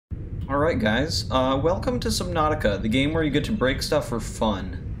Alright guys, welcome to Subnautica, the game where you get to break stuff for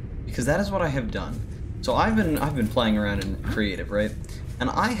fun. Because that is what I have done. So I've been playing around in creative, right? And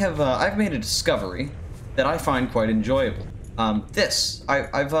I've made a discovery that I find quite enjoyable. I've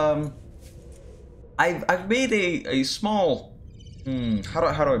made a small, how do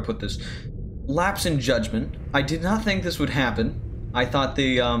I put this? Lapse in judgment. I did not think this would happen. I thought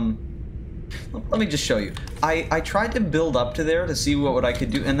let me just show you. I tried to build up to there to see what I could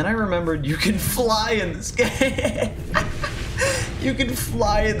do, and then I remembered you can fly in this game. You can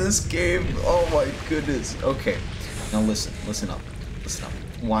fly in this game. Oh my goodness. Okay, now listen up.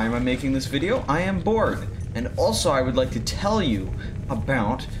 Why am I making this video? I am bored, and also I would like to tell you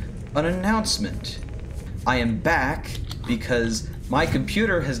about an announcement. I am back because my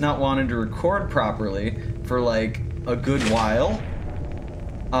computer has not wanted to record properly for like a good while.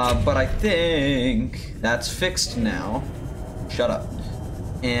 But I think that's fixed now. Shut up.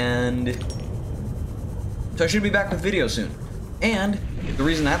 And so I should be back with video soon. And the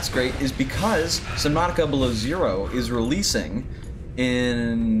reason that's great is because Subnautica BZ is releasing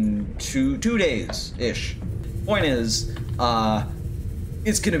in two days-ish. Point is,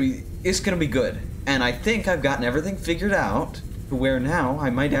 it's gonna be good. And I think I've gotten everything figured out to where now I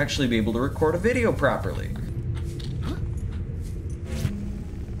might actually be able to record a video properly.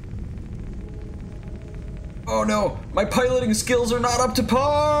 Oh no, my piloting skills are not up to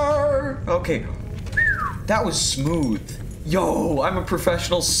par! Okay, that was smooth. Yo, I'm a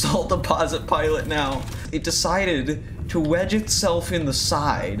professional salt deposit pilot now. It decided to wedge itself in the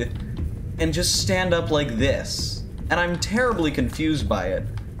side and just stand up like this. And I'm terribly confused by it,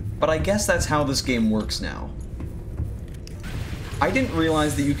 but I guess that's how this game works now. I didn't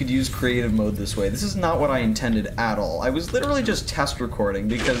realize that you could use creative mode this way. This is not what I intended at all. I was literally just test recording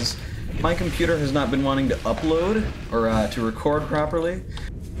because my computer has not been wanting to upload or to record properly.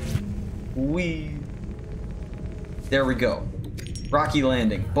 There we go. Rocky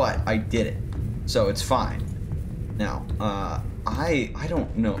landing, but I did it. So it's fine. Now, I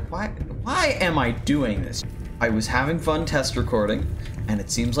don't know. Why am I doing this? I was having fun test recording, and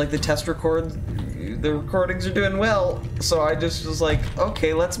it seems like the recordings are doing well. So I just was like,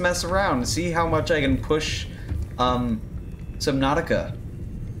 okay, let's mess around and see how much I can push Subnautica.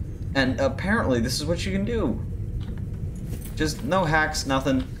 And apparently this is what you can do. Just no hacks,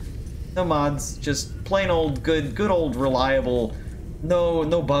 nothing. No mods, just plain old good old reliable,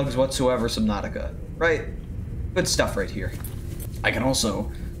 no bugs whatsoever Subnautica. Right? Good stuff right here. I can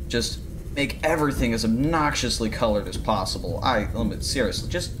also just make everything as obnoxiously colored as possible. Seriously,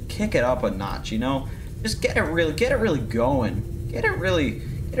 just kick it up a notch, you know? Just get it really going.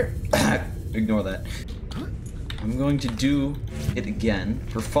 Ignore that. I'm going to do it again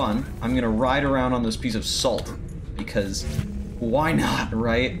for fun. I'm gonna ride around on this piece of salt because why not,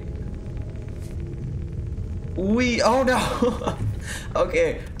 right? Oh no!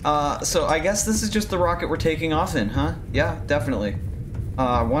 Okay, so I guess this is just the rocket we're taking off in, huh? Yeah, definitely.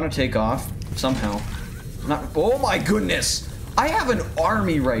 I want to take off somehow. Oh my goodness! I have an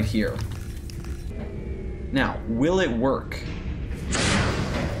army right here. Now, will it work?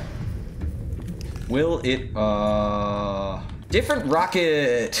 Will it, different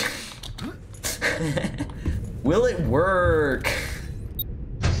rocket! Will it work?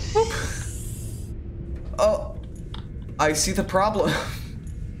 Whoop. Oh, I see the problem.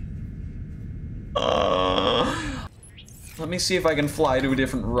 Let me see if I can fly to a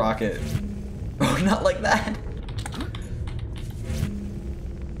different rocket. Oh, not like that.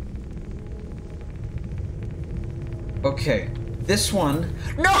 Okay, this one.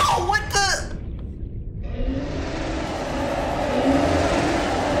 No, what the?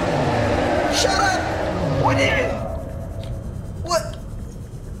 Shut up! What is it? What?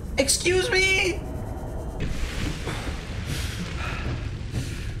 Excuse me?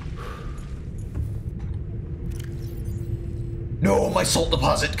 No, my salt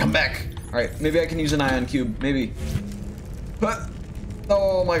deposit, come back. All right, maybe I can use an ion cube, maybe. But,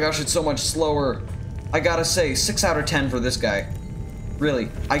 oh my gosh, it's so much slower. I gotta say, 6 out of 10 for this guy. Really,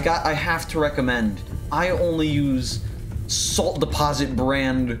 I have to recommend. I only use salt deposit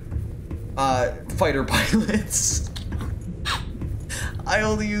brand fighter pilots. I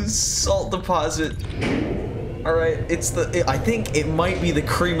only use salt deposit. All right, I think it might be the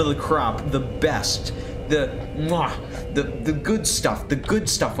cream of the crop, the best, the good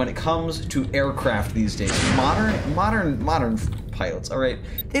stuff when it comes to aircraft these days. Modern pilots. All right,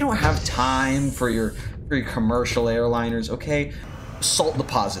 they don't have time for your commercial airliners. Okay, salt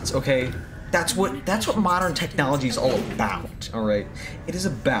deposits. Okay, that's what modern technology is all about. All right, it is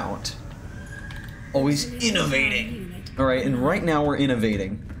about always innovating. All right, and right now we're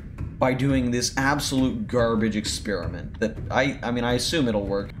innovating by doing this absolute garbage experiment that I mean, I assume it'll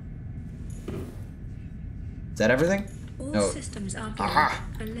work. Is that everything? All No. systems are go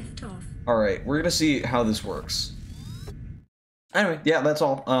for lift off. Alright, we're gonna see how this works. Anyway, yeah, that's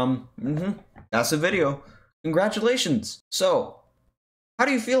all. That's the video. Congratulations. So, how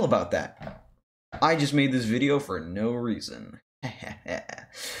do you feel about that? I just made this video for no reason.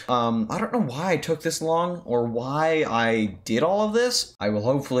 I don't know why I took this long or why I did all of this. I will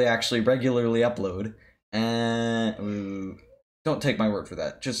hopefully actually regularly upload. And don't take my word for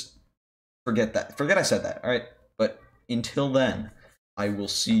that. Just forget that. Forget I said that, alright? But until then, I will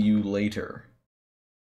see you later.